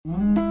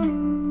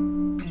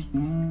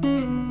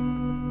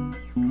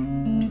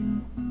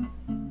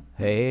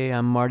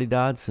I'm Marty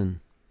Dodson.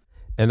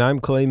 And I'm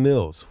Clay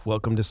Mills.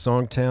 Welcome to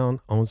Songtown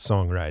on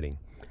Songwriting.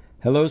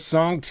 Hello,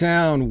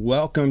 Songtown.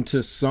 Welcome to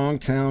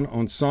Songtown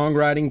on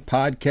Songwriting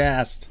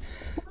podcast.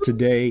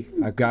 Today,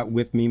 I've got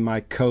with me my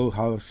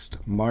co-host,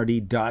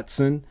 Marty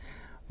Dodson.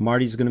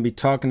 Marty's going to be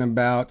talking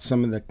about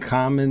some of the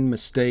common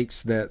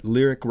mistakes that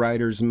lyric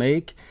writers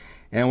make.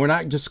 And we're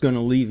not just going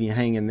to leave you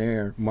hanging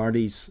there.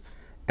 Marty's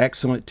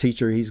excellent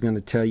teacher. He's going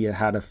to tell you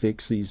how to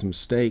fix these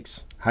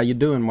mistakes. How you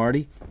doing,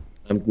 Marty?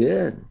 I'm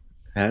good.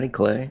 Howdy,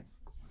 Clay.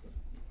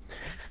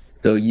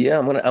 So yeah,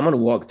 I'm gonna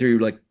walk through,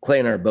 like Clay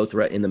and I are both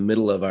right in the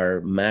middle of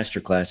our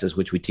master classes,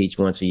 which we teach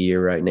once a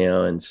year right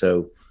now, and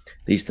so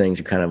these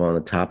things are kind of on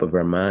the top of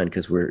our mind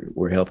because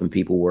we're helping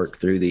people work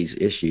through these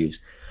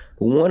issues.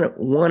 But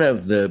one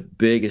of the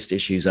biggest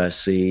issues I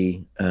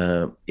see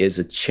is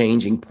a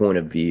changing point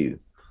of view.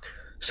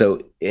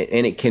 So,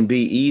 and it can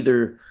be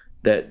either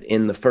that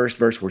in the first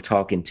verse we're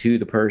talking to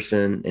the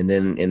person, and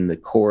then in the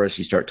chorus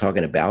you start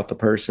talking about the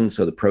person,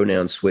 so the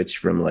pronouns switch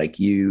from like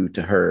you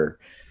to her.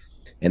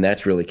 And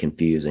that's really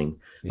confusing.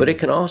 Yeah. But it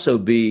can also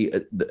be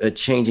a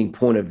changing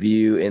point of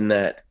view in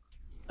that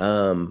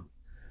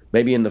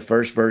maybe in the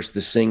first verse,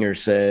 the singer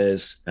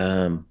says,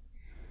 I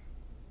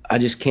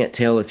just can't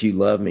tell if you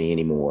love me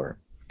anymore.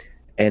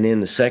 And in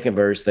the second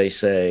verse, they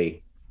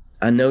say,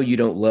 I know you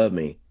don't love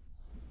me.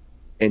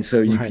 And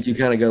so you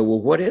kind of go, well,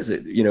 what is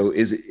it? You know,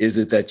 is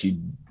it that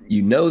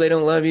you know they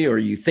don't love you, or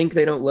you think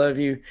they don't love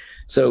you?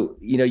 So,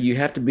 you know, you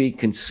have to be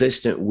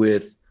consistent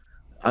with,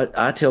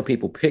 I tell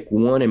people, pick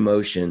one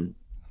emotion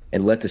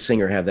and let the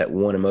singer have that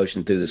one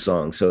emotion through the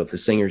song. So if the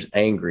singer's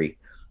angry,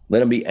 let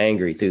them be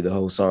angry through the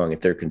whole song.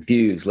 If they're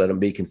confused, let them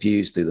be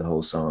confused through the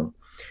whole song.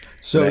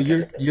 So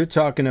you're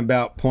talking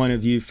about point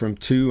of view from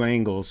two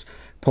angles.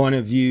 Point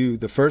of view,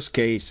 the first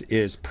case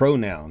is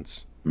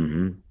pronouns.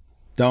 Mm-hmm.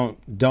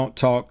 Don't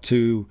talk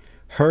to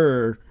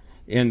her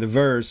in the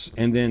verse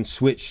and then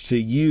switch to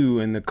you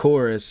in the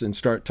chorus and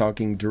start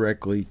talking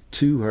directly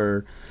to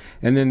her.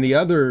 And then the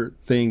other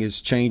thing is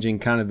changing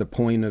kind of the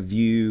point of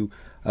view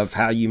of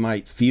how you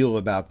might feel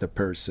about the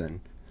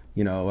person.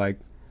 You know, like,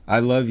 I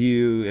love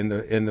you in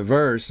the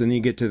verse, and then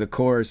you get to the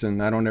chorus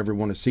and I don't ever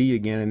want to see you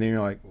again, and then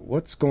you're like,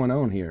 what's going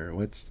on here?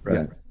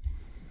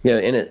 Yeah,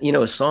 and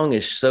a song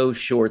is so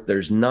short,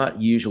 there's not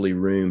usually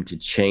room to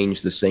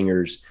change the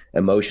singer's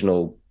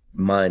emotional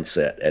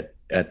mindset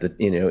at the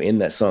in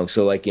that song.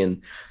 So like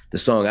in the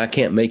song I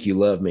Can't Make You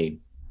Love Me,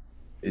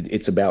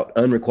 it's about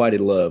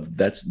unrequited love.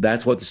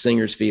 That's what the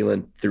singer's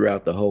feeling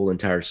throughout the whole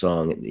entire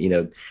song. You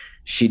know,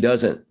 she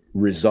doesn't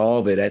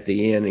resolve it at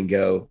the end and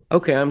go,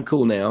 okay, I'm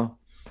cool now,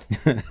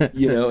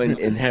 you know,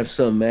 and have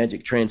some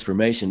magic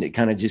transformation. It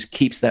kind of just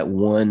keeps that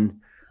one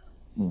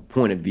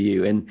point of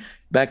view. And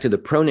back to the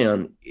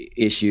pronoun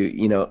issue,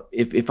 you know,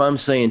 if I'm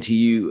saying to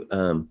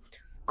you,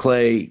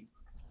 Clay,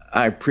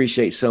 I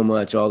appreciate so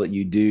much all that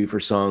you do for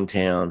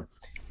Songtown.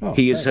 Oh,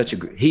 he is such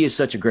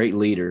a great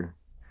leader.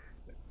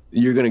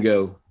 You're going to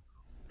go,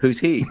 who's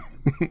he?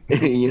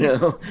 You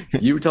know,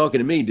 you were talking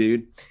to me,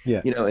 dude.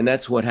 Yeah. You know, and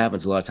that's what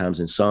happens a lot of times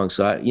in songs.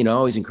 So I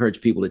always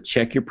encourage people to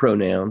check your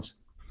pronouns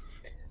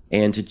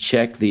and to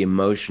check the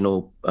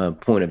emotional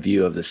point of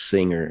view of the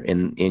singer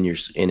in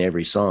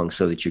every song,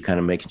 so that you're kind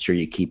of making sure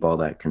you keep all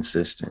that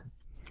consistent.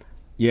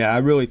 Yeah, I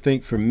really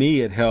think for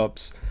me it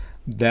helps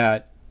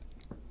that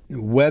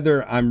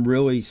whether I'm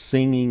really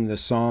singing the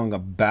song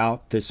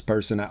about this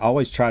person, I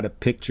always try to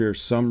picture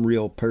some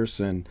real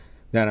person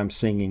that I'm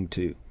singing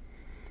to.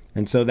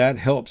 And so that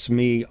helps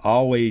me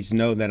always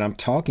know that I'm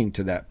talking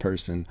to that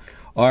person.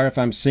 Or if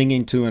I'm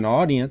singing to an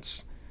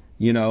audience,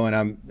 you know, and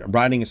I'm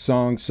writing a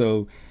song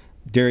so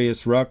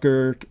Darius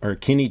Rucker or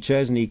Kenny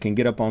Chesney can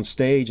get up on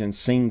stage and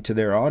sing to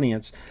their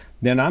audience,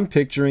 then I'm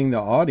picturing the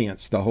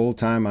audience the whole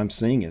time I'm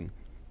singing.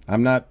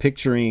 I'm not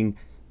picturing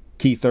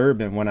Keith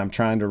Urban when I'm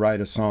trying to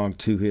write a song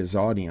to his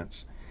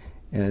audience.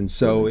 And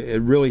so it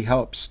really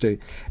helps to,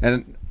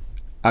 and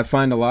I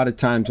find a lot of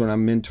times when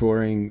I'm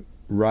mentoring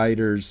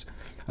writers,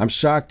 I'm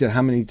shocked at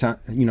how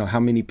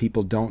many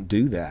people don't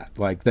do that.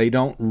 Like, they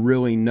don't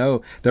really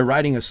know they're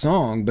writing a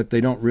song, but they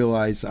don't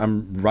realize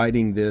I'm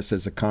writing this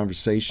as a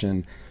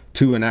conversation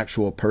to an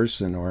actual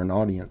person or an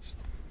audience.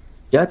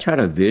 Yeah, I try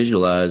to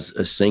visualize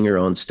a singer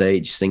on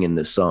stage singing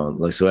this song.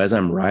 Like, so as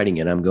I'm writing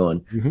it, I'm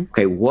going,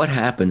 okay, what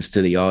happens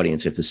to the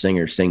audience if the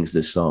singer sings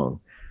this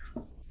song?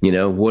 You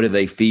know, what do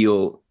they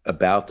feel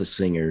about the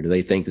singer? Do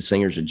they think the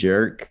singer's a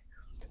jerk?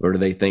 Or do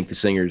they think the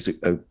singer's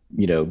a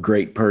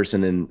great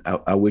person, and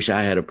I wish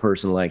I had a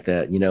person like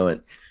that, you know?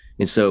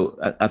 And so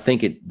I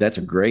think that's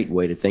a great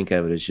way to think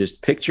of it, is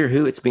just picture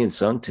who it's being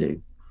sung to,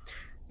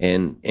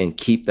 and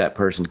keep that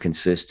person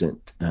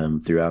consistent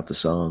throughout the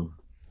song.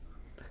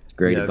 It's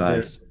great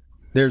advice.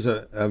 There's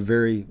a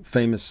very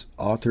famous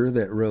author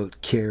that wrote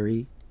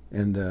Carrie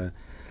and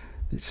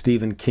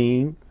Stephen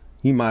King.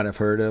 You might have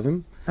heard of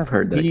him. I've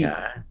heard that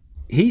guy.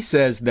 He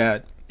says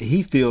that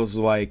he feels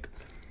like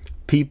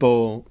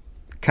people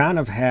kind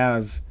of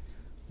have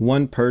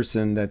one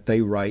person that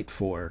they write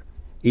for,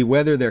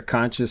 whether they're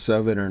conscious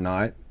of it or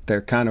not.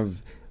 They're kind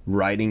of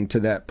writing to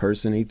that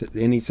person,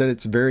 and he said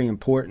it's very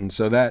important.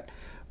 So that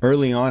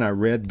early on I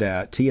read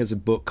that. He has a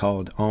book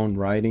called On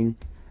Writing.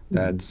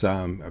 That's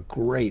a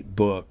great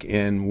book.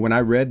 And when I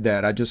read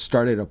that, I just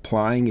started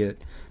applying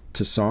it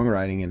to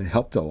songwriting, and it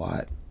helped a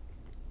lot.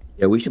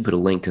 Yeah, we should put a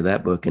link to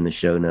that book in the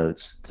show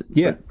notes.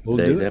 Yeah, we'll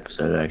do today's it.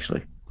 episode,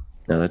 actually.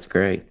 No, that's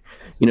great.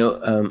 You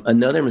know,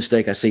 another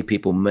mistake I see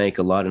people make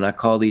a lot, and I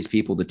call these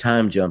people the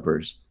time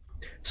jumpers.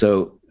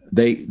 So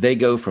they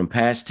go from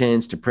past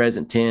tense to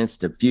present tense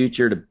to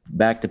future to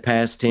back to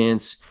past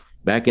tense,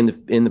 back in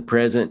the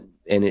present,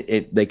 and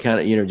they kind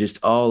of, you know,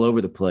 just all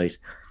over the place.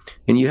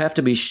 And you have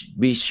to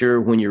be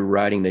sure when you're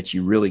writing that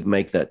you really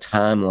make that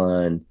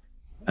timeline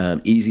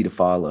easy to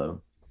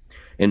follow.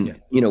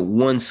 And, you know,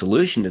 one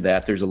solution to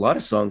that, there's a lot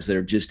of songs that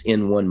are just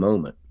in one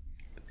moment.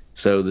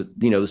 So,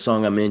 the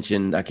song I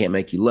mentioned, I Can't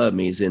Make You Love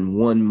Me, is in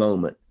one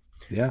moment.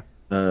 Yeah.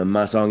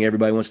 My song,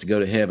 Everybody Wants to Go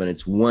to Heaven,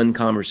 it's one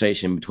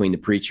conversation between the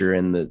preacher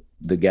and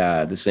the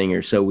guy, the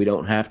singer. So we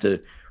don't have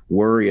to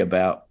worry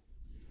about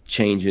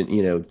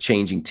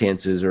changing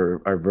tenses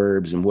or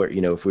verbs and what,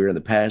 if we're in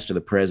the past or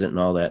the present and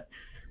all that.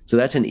 So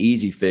that's an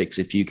easy fix.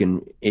 If you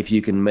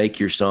can make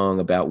your song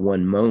about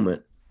one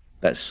moment,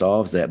 that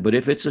solves that. But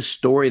if it's a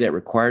story that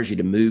requires you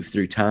to move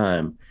through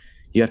time,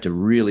 you have to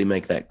really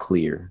make that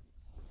clear.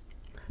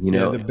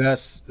 The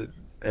best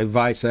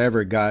advice I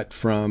ever got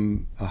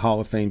from a Hall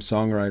of Fame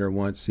songwriter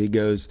once, he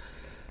goes,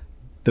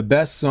 the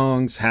best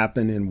songs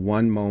happen in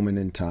one moment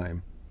in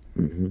time.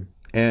 Mm-hmm.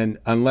 And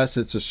unless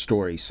it's a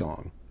story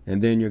song,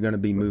 and then you're going to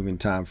be moving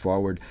time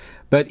forward.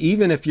 But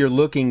even if you're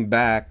looking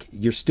back,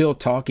 you're still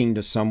talking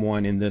to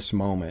someone in this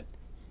moment.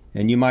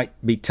 And you might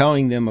be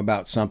telling them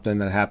about something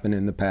that happened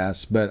in the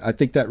past. But I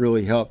think that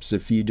really helps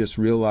if you just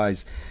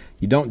realize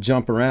you don't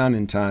jump around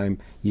in time,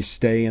 you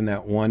stay in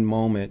that one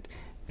moment.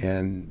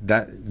 And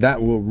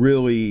that will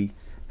really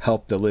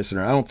help the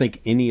listener. I don't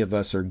think any of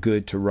us are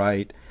good to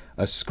write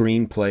a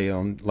screenplay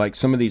on, like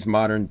some of these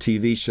modern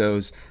TV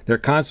shows. They're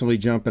constantly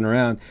jumping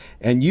around,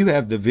 and you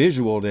have the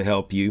visual to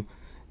help you.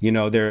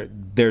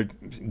 They're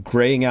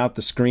graying out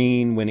the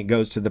screen when it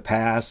goes to the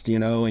past,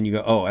 and you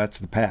go, oh, that's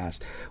the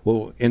past.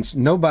 Well, and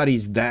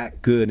nobody's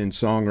that good in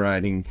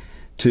songwriting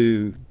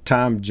to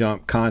time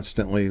jump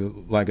constantly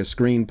like a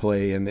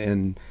screenplay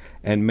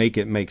and make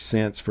it make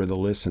sense for the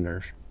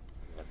listeners.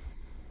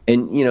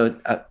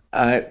 And,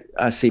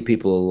 I see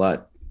people a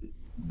lot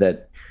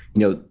that,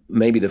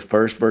 maybe the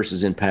first verse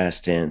is in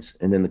past tense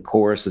and then the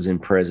chorus is in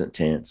present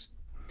tense.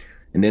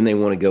 And then they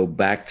want to go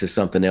back to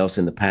something else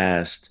in the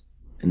past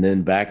and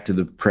then back to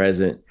the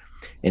present.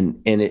 And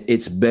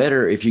it's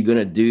better if you're going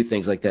to do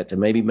things like that to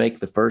maybe make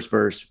the first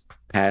verse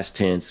past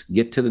tense,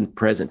 get to the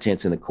present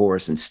tense in the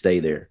chorus and stay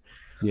there.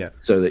 Yeah.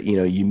 So that,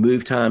 you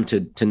move time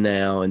to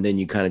now, and then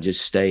you kind of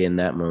just stay in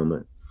that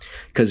moment.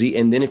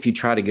 And then if you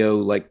try to go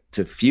like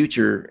to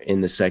future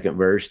in the second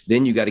verse,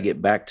 then you got to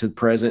get back to the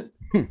present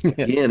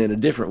again in a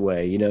different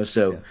way,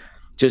 So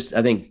just,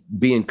 I think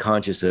being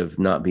conscious of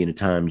not being a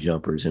time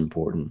jumper is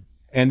important.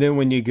 And then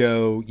when you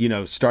go,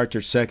 start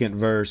your second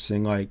verse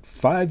and like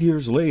 5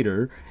 years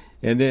later,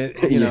 and then,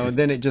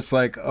 then it just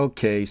like,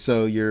 okay,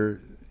 so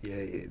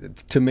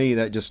to me,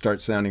 that just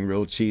starts sounding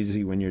real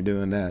cheesy when you're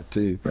doing that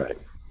too. Right.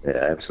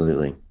 Yeah,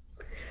 absolutely.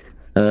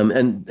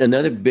 And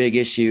another big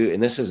issue,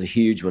 and this is a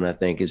huge one, I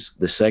think, is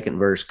the second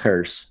verse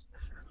curse.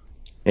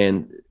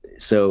 And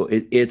so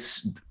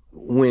it's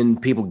when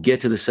people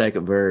get to the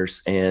second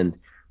verse and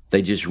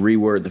they just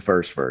reword the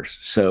first verse.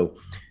 So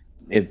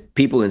if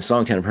people in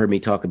Songtown have heard me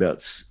talk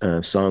about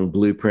song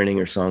blueprinting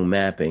or song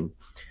mapping,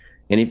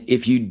 and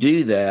if you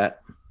do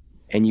that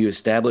and you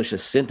establish a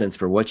sentence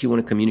for what you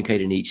want to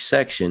communicate in each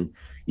section,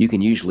 you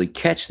can usually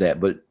catch that.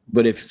 But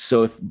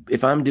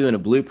if I'm doing a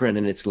blueprint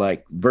and it's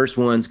like verse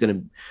one's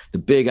the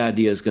big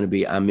idea is going to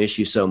be, I miss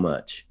you so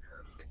much.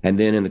 And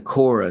then in the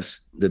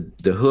chorus,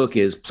 the hook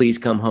is, please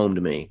come home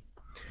to me.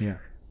 Yeah.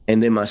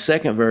 And then my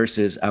second verse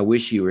is, I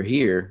wish you were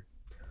here.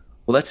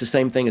 Well, that's the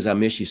same thing as I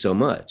miss you so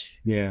much.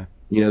 Yeah.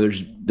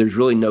 There's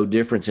really no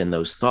difference in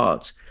those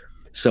thoughts.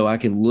 So I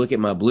can look at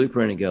my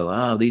blueprint and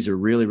go, these are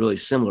really, really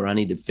similar. I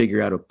need to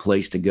figure out a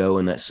place to go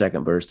in that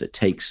second verse that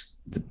takes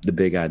the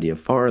big idea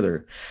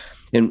farther.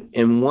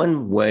 And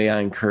one way I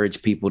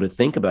encourage people to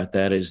think about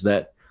that is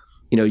that,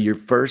 your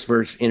first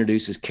verse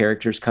introduces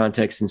characters,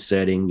 context, and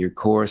setting. Your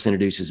chorus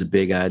introduces a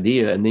big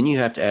idea. And then you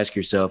have to ask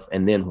yourself,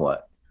 and then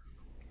what?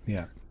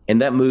 Yeah.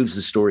 And that moves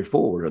the story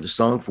forward or the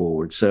song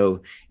forward.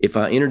 So if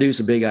I introduce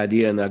a big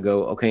idea and I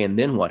go, okay, and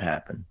then what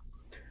happened?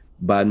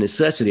 By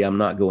necessity, I'm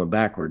not going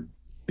backward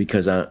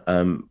because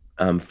I'm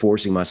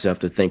forcing myself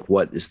to think,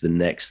 what is the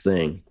next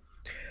thing?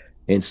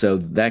 And so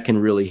that can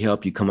really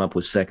help you come up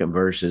with second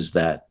verses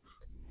that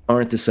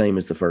aren't the same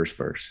as the first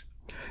verse.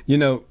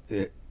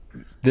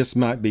 This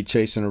might be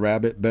chasing a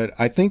rabbit, but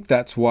I think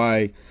that's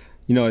why,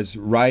 as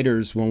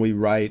writers, when we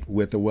write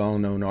with a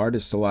well-known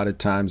artist, a lot of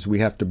times we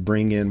have to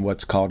bring in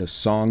what's called a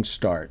song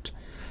start.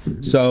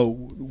 Mm-hmm.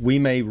 So we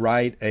may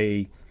write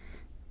a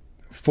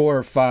 4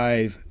 or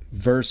 5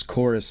 verse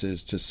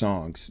choruses to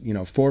songs,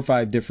 4 or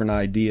 5 different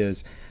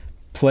ideas.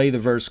 play the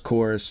verse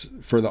chorus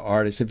for the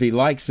artist. If he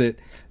likes it,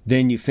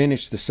 then you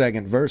finish the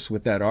second verse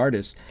with that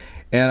artist.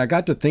 And I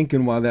got to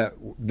thinking while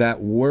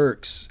that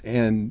works,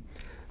 and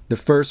the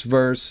first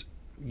verse,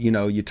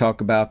 you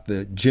talk about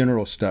the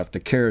general stuff, the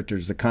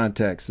characters, the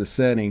context, the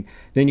setting.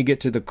 Then you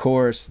get to the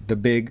chorus, the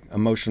big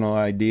emotional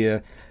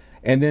idea.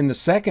 And then the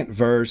second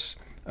verse,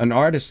 an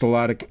artist a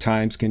lot of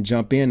times can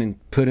jump in and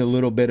put a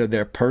little bit of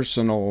their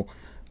personal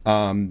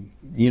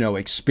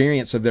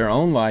experience of their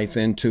own life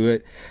into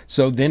it.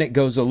 So then it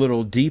goes a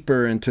little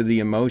deeper into the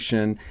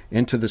emotion,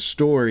 into the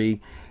story,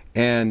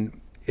 and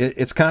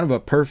it's kind of a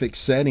perfect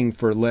setting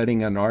for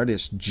letting an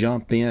artist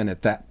jump in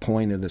at that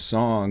point of the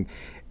song,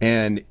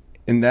 and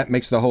that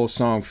makes the whole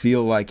song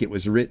feel like it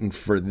was written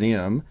for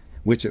them,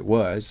 which it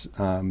was,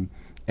 and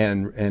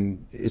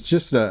it's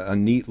just a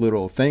neat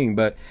little thing.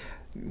 But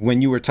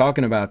when you were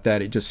talking about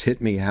that, it just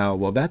hit me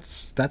how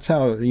that's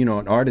how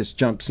an artist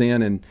jumps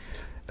in and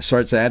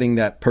starts adding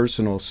that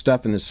personal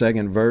stuff in the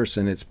second verse,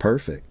 and it's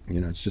perfect.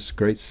 It's just a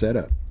great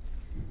setup.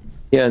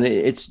 Yeah, and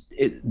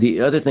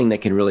the other thing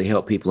that can really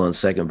help people on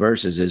second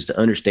verses is to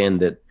understand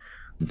that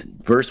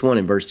verse 1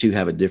 and verse 2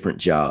 have a different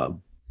job.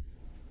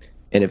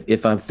 And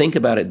if I think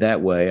about it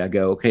that way, I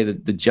go, okay,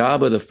 the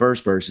job of the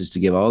first verse is to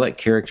give all that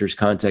characters,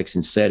 context,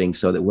 and setting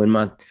so that when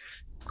my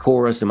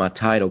chorus and my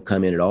title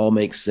come in, it all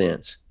makes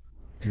sense.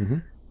 Mm-hmm.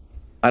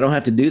 I don't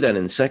have to do that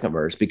in the second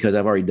verse because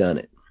I've already done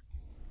it.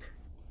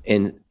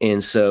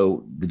 And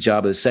so the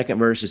job of the second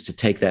verse is to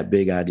take that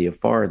big idea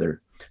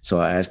farther. So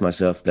I ask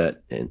myself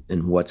that,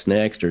 and what's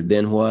next, or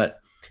then what,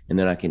 and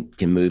then I can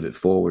move it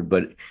forward.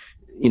 But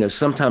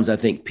sometimes I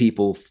think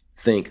people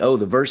think, oh,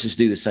 the verses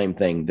do the same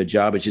thing. The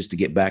job is just to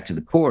get back to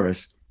the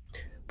chorus.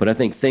 But I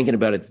think thinking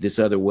about it this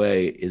other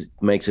way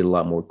makes it a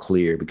lot more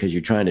clear because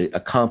you're trying to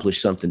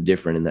accomplish something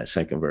different in that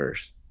second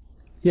verse.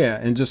 Yeah,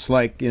 and just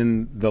like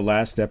in the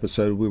last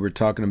episode, we were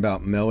talking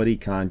about melody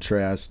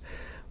contrast.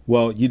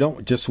 Well, you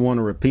don't just want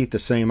to repeat the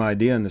same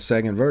idea in the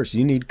second verse.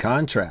 You need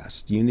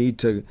contrast. You need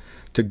to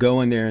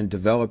go in there and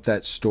develop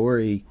that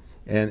story,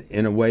 and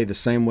in a way, the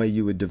same way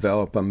you would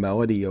develop a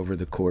melody over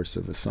the course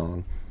of a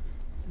song.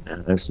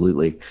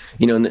 Absolutely.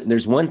 And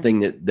there's one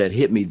thing that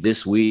hit me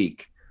this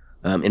week.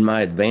 In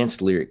my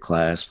advanced lyric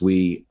class,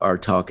 we are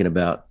talking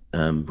about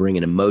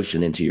bringing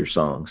emotion into your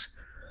songs.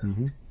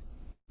 Mm-hmm.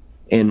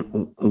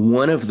 And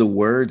one of the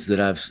words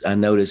that I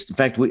noticed, in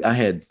fact, I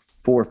had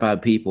 4 or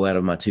 5 people out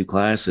of my 2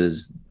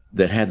 classes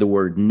that had the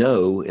word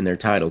know in their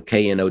title,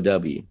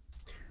 K-N-O-W.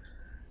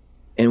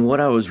 And what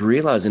I was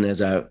realizing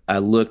as I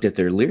looked at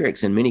their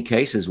lyrics in many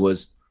cases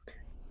was,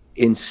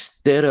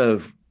 instead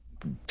of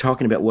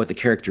talking about what the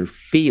character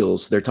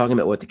feels, they're talking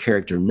about what the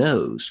character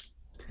knows.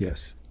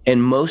 Yes.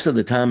 And most of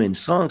the time in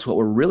songs, what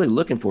we're really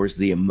looking for is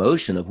the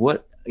emotion of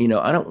what,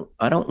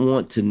 I don't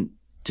want to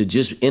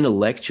just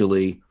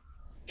intellectually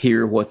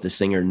hear what the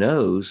singer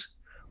knows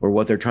or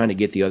what they're trying to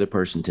get the other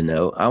person to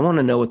know. I want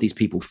to know what these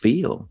people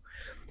feel.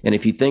 And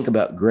if you think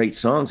about great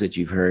songs that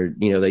you've heard,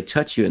 they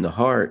touch you in the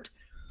heart.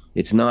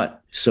 It's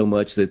not so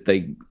much that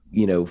they,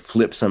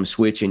 flip some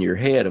switch in your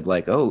head of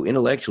like, oh,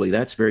 intellectually,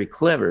 that's very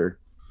clever.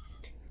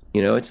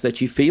 It's that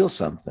you feel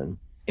something.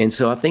 And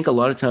so I think a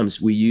lot of times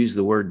we use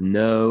the word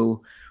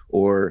know,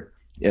 or,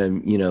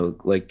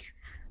 like,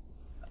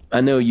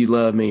 I know you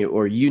love me,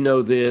 or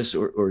this,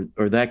 or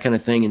that kind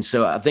of thing. And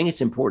so I think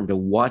it's important to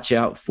watch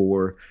out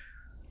for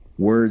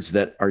words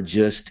that are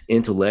just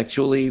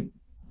intellectually,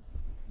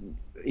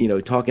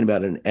 talking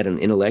about at an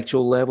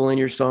intellectual level in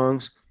your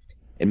songs,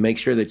 and make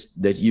sure that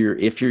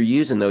if you're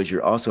using those,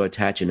 you're also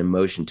attaching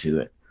emotion to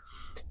it.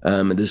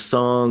 The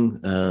song,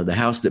 The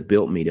House That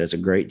Built Me, does a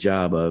great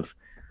job of,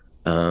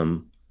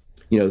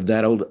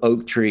 that old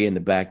oak tree in the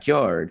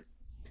backyard.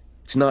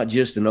 It's not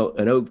just an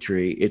oak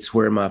tree. It's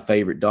where my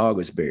favorite dog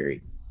was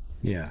buried.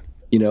 Yeah.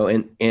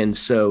 And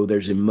so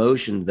there's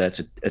emotion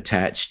that's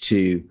attached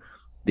to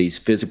these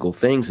physical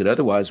things that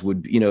otherwise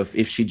would,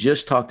 if she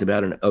just talked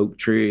about an oak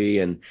tree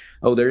and,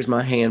 oh, there's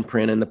my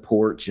handprint in the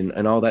porch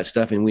and all that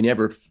stuff, and we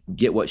never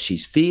get what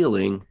she's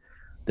feeling,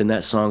 then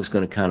that song's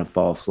going to kind of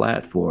fall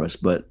flat for us.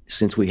 But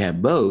since we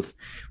have both,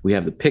 we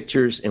have the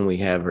pictures and we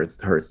have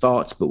her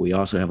thoughts, but we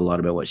also have a lot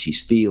about what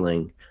she's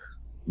feeling,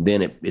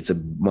 then it's a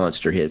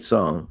monster hit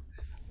song.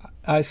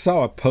 I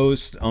saw a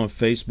post on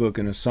Facebook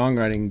in a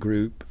songwriting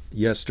group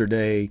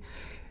yesterday,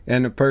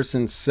 and a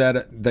person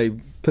said, they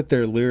put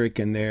their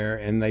lyric in there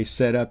and they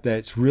set up that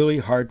it's really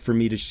hard for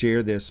me to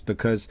share this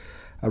because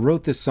I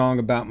wrote this song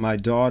about my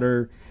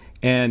daughter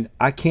and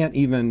I can't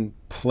even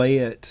play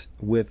it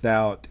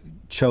without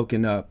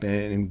choking up,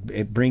 and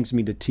it brings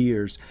me to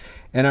tears.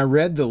 And I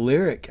read the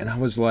lyric and I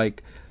was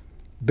like,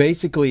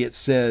 basically it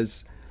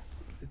says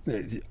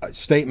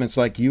statements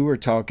like you were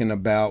talking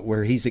about,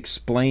 where he's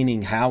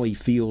explaining how he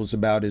feels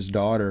about his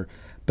daughter,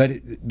 but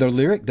the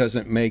lyric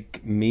doesn't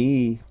make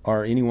me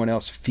or anyone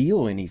else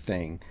feel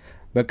anything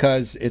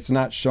because it's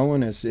not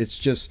showing us. It's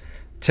just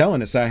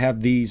telling us I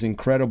have these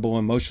incredible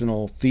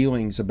emotional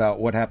feelings about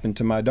what happened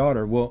to my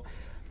daughter. Well,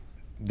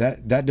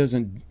 that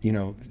doesn't,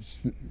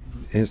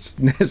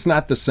 it's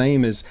not the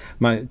same as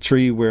my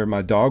tree where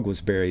my dog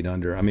was buried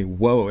under. I mean,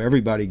 whoa,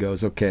 everybody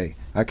goes, okay,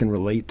 I can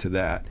relate to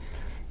that.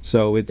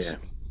 So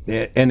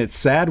and it's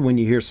sad when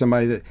you hear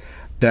somebody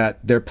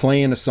that they're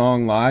playing a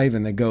song live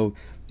and they go,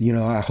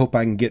 I hope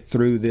I can get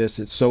through this.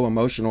 It's so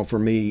emotional for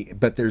me,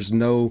 but there's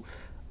no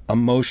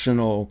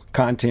emotional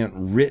content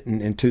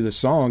written into the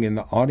song, and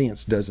the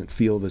audience doesn't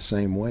feel the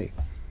same way.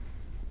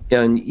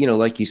 Yeah, and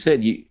like you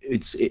said,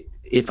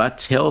 if I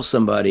tell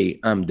somebody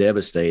I'm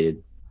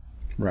devastated,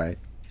 right,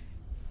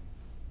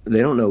 they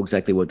don't know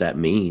exactly what that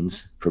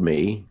means for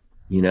me,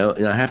 and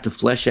I have to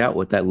flesh out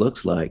what that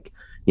looks like.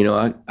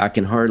 I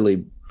can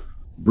hardly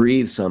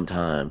breathe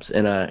sometimes,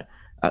 and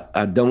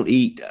I don't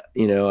eat,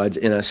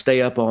 and I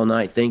stay up all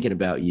night thinking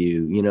about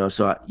you,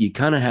 so you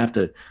kind of have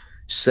to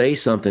say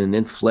something and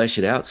then flesh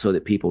it out so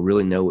that people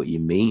really know what you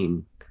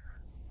mean.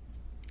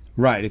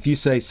 Right. If you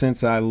say,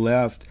 since I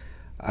left,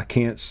 I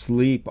can't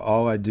sleep,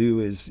 all I do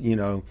is,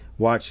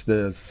 watch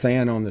the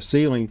fan on the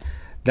ceiling,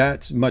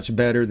 that's much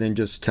better than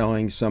just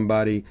telling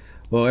somebody,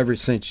 well, ever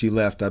since you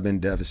left, I've been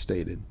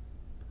devastated.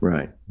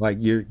 Right. Like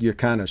you're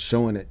kind of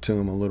showing it to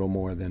them a little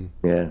more than.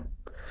 Yeah.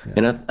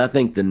 And I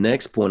think the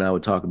next point I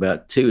would talk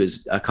about too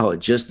is, I call it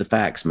just the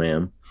facts,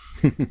 ma'am.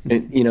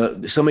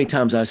 And, so many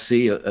times I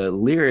see a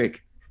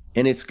lyric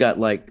and it's got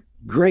like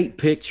great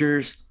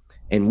pictures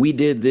and we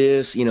did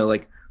this,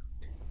 like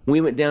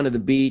we went down to the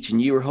beach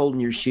and you were holding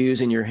your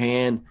shoes in your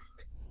hand,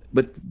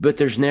 but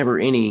there's never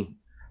any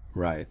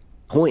right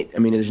point. I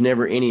mean, there's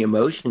never any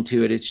emotion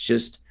to it. It's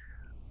just,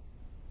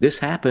 this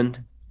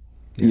happened.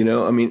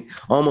 Yeah. I mean,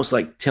 almost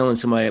like telling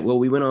somebody, well,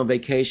 we went on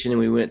vacation and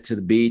we went to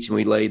the beach and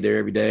we laid there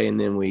every day. And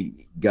then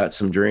we got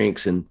some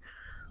drinks and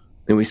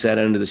then we sat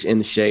in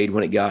the shade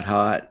when it got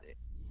hot.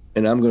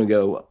 And I'm going to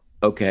go,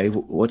 okay,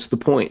 what's the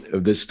point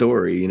of this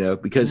story?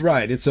 Because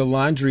right. It's a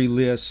laundry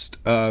list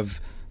of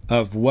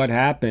what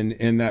happened.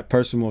 And that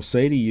person will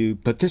say to you,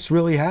 but this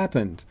really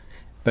happened,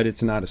 but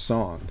it's not a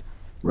song.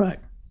 Right.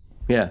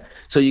 Yeah.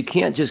 So you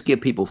can't just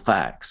give people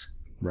facts.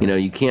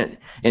 Right. You can't,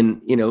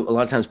 and, a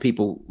lot of times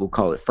people will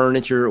call it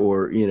furniture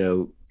or,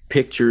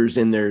 pictures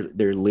in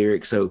their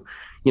lyrics. So,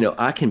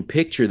 I can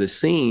picture the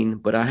scene,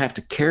 but I have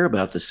to care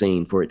about the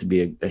scene for it to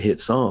be a hit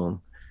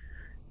song,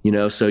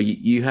 so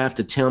you have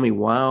to tell me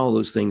why all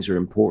those things are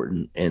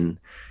important and,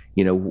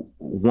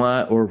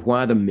 why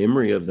the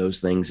memory of those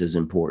things is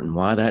important,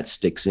 why that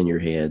sticks in your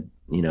head,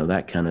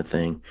 that kind of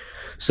thing.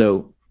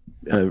 So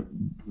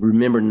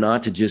remember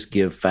not to just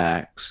give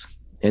facts.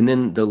 And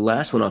then the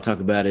last one I'll talk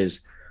about is,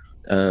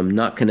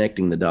 not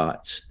connecting the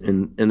dots.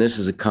 And this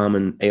is a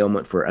common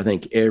ailment for, I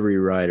think, every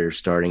writer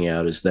starting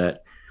out, is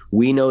that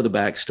we know the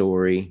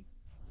backstory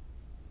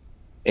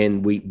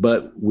and we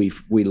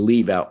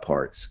leave out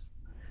parts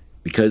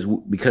because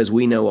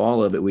we know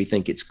all of it. We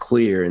think it's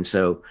clear. And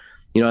so,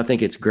 I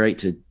think it's great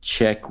to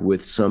check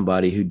with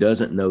somebody who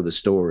doesn't know the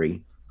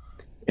story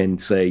and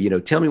say,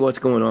 tell me what's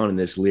going on in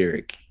this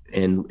lyric,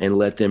 and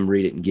let them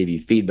read it and give you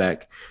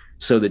feedback,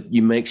 so that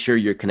you make sure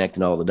you're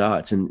connecting all the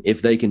dots. And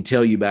if they can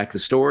tell you back the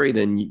story,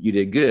 then you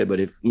did good. But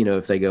if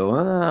they go,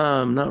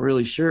 I'm not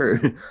really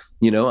sure,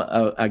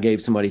 I gave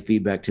somebody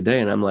feedback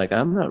today and I'm like,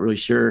 I'm not really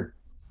sure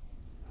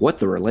what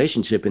the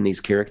relationship in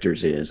these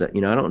characters is. I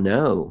don't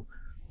know.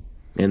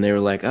 And they were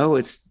like, oh,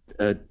 it's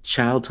a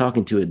child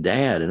talking to a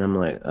dad. And I'm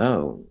like,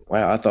 oh,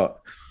 wow. I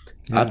thought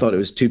it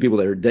was two people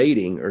that are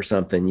dating or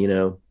something,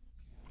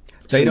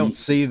 They don't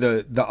see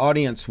the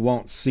audience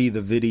won't see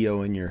the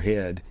video in your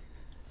head.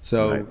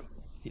 So right.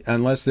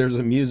 Unless there's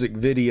a music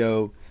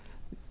video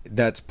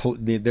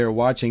they're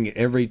watching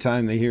every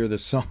time they hear the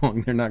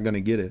song, they're not going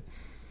to get it.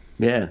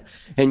 Yeah.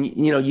 And,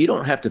 you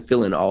don't have to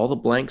fill in all the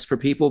blanks for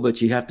people,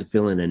 but you have to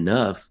fill in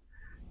enough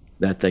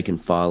that they can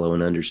follow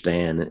and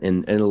understand.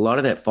 And a lot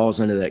of that falls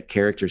under that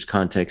character's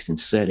context and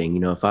setting.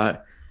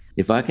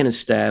 If I can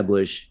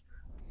establish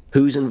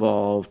who's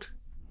involved,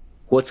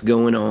 what's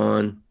going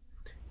on,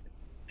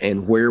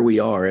 and where we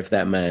are, if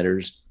that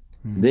matters,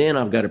 then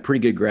I've got a pretty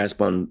good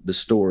grasp on the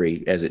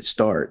story as it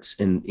starts,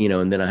 and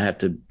and then I have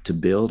to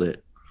build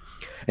it.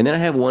 And then I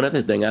have one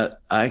other thing. I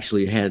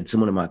actually had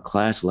someone in my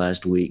class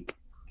last week.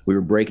 We were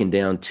breaking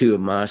down two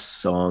of my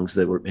songs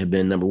that have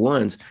been number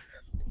ones,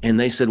 and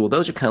they said, well,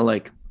 those are kind of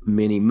like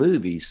mini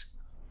movies,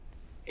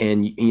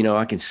 and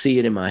I can see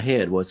it in my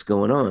head what's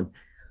going on.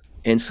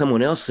 And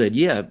someone else said,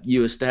 yeah,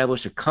 you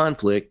establish a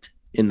conflict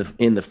in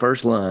the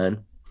first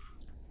line,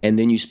 and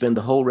then you spend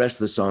the whole rest of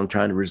the song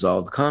trying to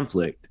resolve the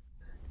conflict.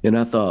 And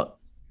I thought,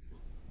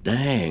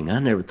 dang, I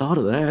never thought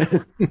of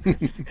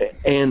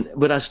that.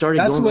 But I started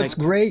That's going what's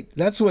great.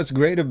 That's what's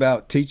great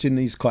about teaching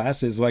these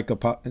classes. Like a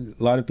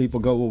lot of people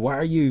go, well, why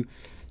are you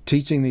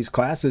teaching these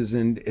classes?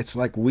 And it's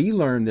like, we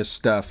learn this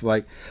stuff,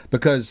 like,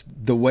 because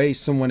the way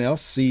someone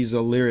else sees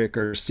a lyric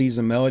or sees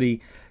a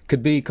melody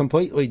could be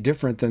completely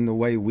different than the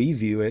way we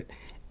view it.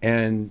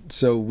 And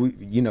so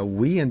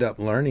we end up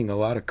learning a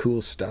lot of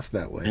cool stuff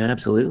that way.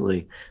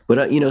 Absolutely.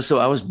 But so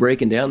I was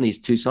breaking down these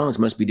two songs,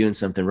 Must Be Doing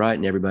Something Right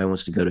and Everybody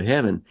Wants to Go to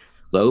Heaven.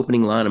 The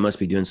opening line of Must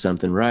Be Doing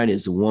Something Right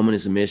is, a woman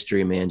is a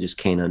mystery a man just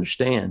can't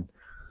understand.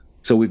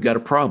 So we've got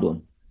a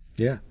problem.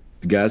 Yeah.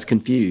 The guy's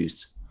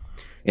confused.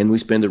 And we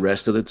spend the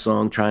rest of the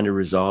song trying to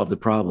resolve the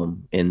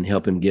problem and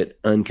help him get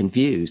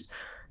unconfused.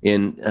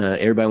 And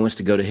Everybody Wants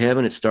to Go to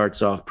Heaven, it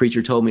starts off,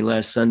 preacher told me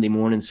last Sunday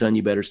morning, son,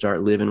 you better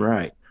start living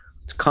right.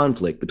 It's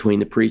conflict between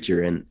the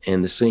preacher and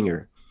the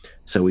singer.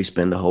 So we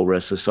spend the whole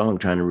rest of the song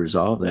trying to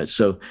resolve that.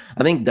 So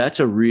I think that's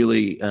a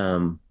really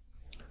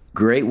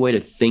great way to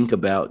think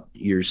about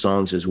your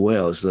songs as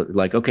well. Is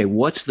like, okay,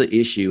 what's the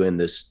issue in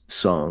this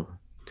song?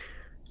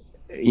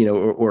 You know,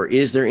 or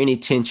is there any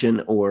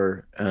tension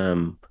or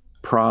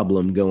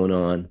problem going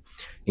on?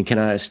 And can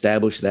I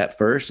establish that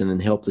first and then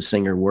help the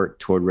singer work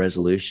toward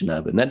resolution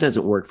of it? And that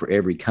doesn't work for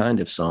every kind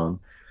of song,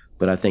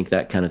 but I think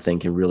that kind of thing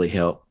can really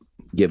help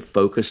give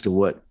focus to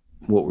what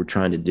we're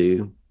trying to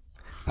do.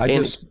 I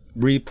just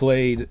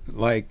replayed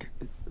like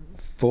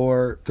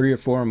 3 or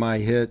 4 of my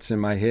hits in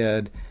my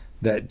head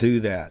that do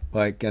that.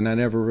 Like, and I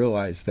never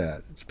realized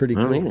that. It's pretty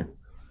cool.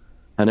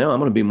 I know. I'm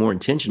going to be more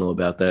intentional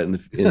about that in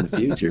the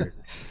future.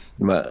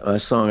 My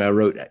song I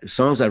wrote,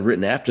 songs I've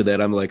written after that,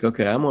 I'm like,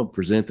 okay, I'm going to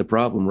present the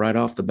problem right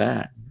off the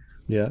bat.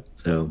 Yeah.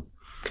 So,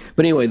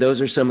 but anyway,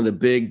 those are some of the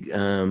big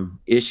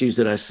issues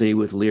that I see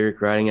with lyric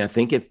writing. I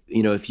think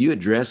if you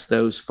address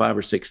those 5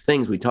 or 6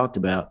 things we talked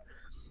about,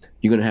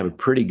 you're going to have a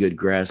pretty good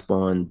grasp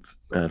on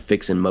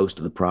fixing most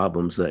of the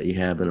problems that you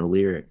have in a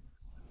lyric.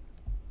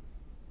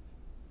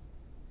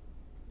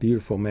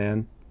 Beautiful,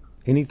 man.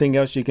 Anything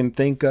else you can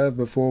think of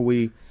before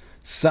we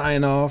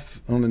sign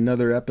off on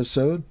another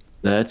episode?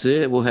 That's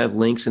it. We'll have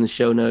links in the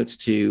show notes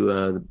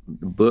to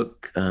the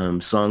book,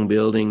 Song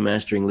Building,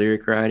 Mastering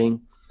Lyric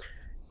Writing,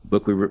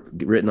 book we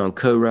written on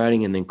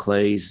co-writing, and then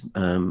Clay's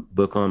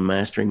book on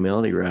mastering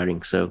melody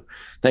writing. So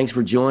thanks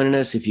for joining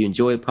us. If you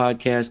enjoy the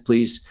podcast,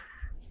 please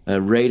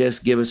rate us,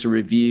 give us a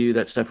review.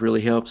 That stuff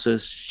really helps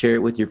us. Share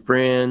it with your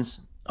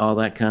friends, all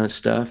that kind of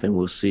stuff, and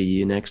we'll see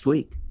you next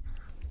week.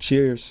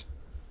 Cheers.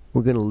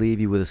 We're going to leave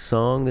you with a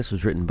song. This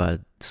was written by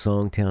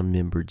Songtown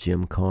member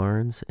Jim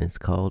Carnes, and it's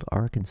called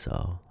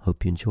Arkansas.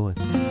 Hope you enjoy.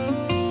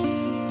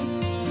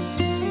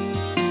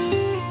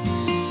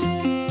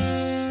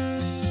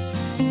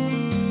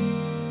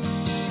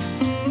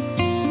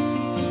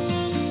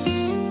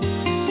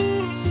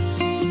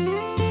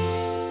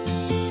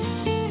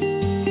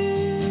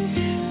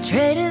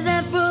 Traded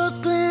that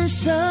Brooklyn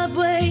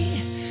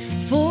subway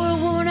for a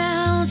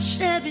worn-out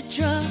Chevy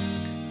truck.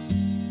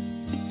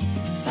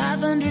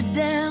 500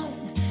 down,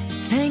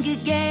 tank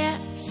of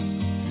gas,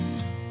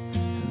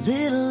 a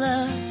little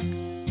luck,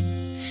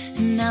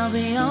 and I'll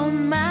be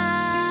on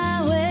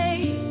my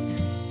way.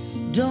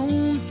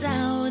 Don't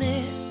doubt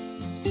it.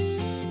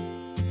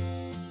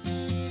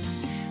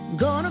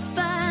 Gonna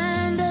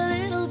find a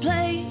little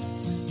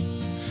place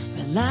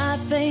where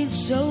life ain't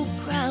so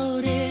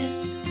crowded.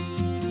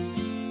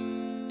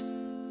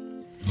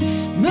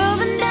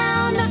 Moving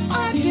down to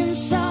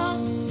Arkansas,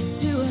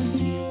 to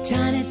a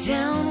tiny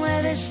town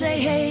where they say,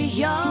 hey,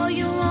 y'all,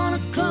 you want a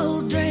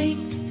cold drink?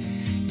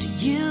 Do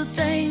you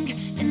think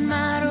it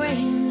might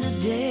rain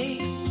today?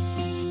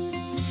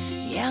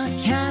 Yeah, it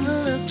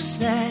kinda looks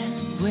that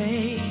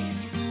way.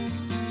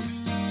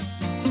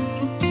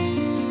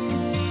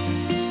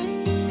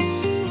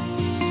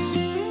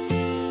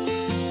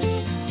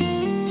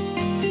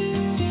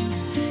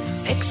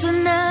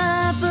 Fixing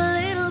up a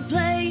little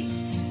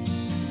place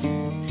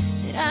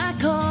that I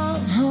call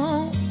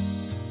home,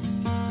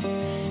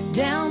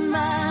 down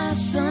by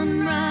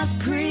Sunrise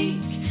Creek,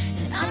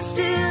 and I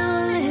still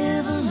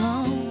live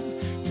alone,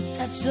 but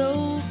that's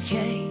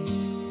okay.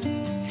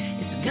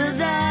 It's good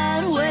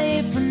that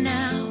way for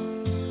now.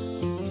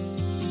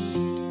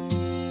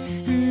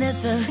 And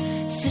if the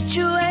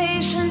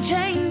situation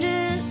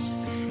changes,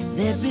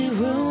 there'd be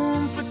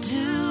room for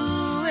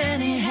 2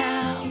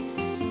 anyhow.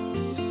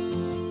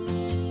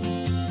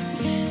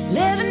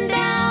 Living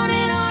down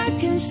in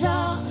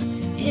Arkansas,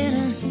 in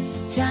a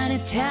tiny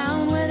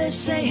town where they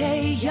say,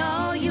 hey,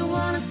 y'all, you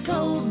want a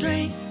cold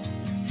drink?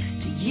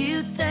 Do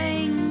you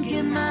think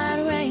it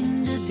might rain?